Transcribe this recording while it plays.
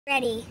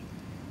Ready.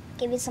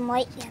 Give you some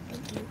light? Yeah,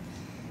 thank you.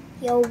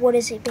 Yo, what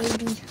is it,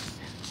 baby?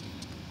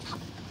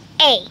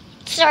 Hey,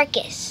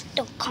 Circus.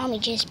 Don't call me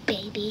just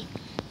baby.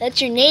 That's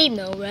your name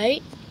though,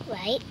 right?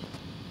 Right?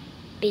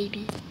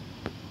 Baby.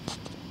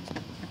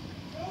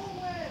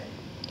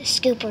 The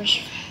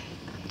scooper's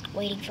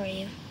waiting for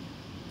you.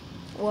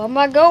 Where am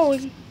I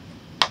going?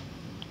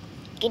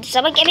 Can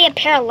someone give me a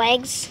pair of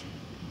legs?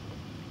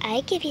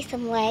 I give you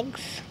some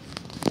legs.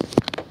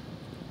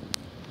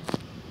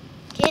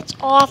 Get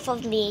off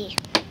of me.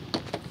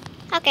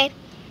 Okay.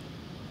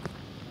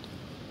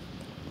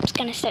 I'm just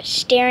gonna start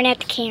staring at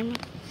the camera.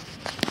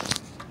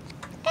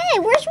 Hey,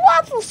 where's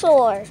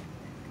Wafflesaur?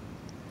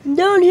 I'm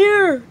down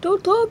here.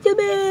 Don't talk to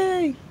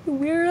me, you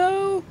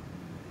weirdo.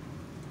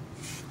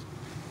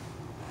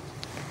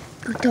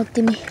 Don't talk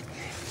to me.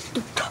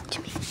 Don't talk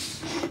to me.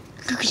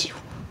 Look at you.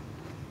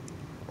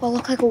 Do I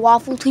look like a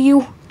waffle to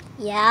you?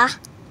 Yeah.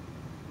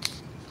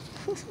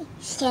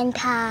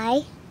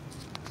 Sentai.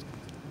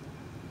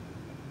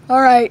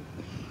 Alright.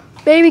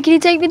 Baby, can you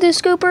take me to the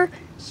scooper?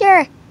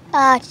 Sure.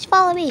 Just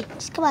follow me.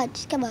 Just come on.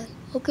 Just come on.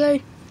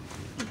 Okay.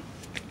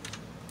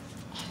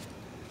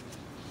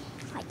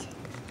 Right.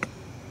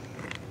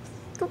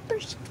 Scooper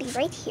should be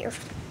right here.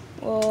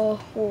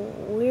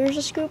 Where's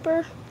the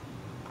scooper?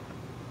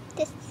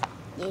 This.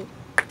 You.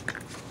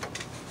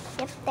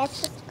 Yep,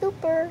 that's the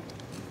scooper.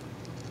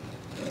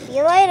 See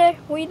you later.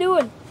 What are you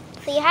doing?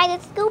 Say hi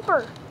to the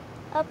scooper.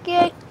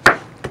 Okay.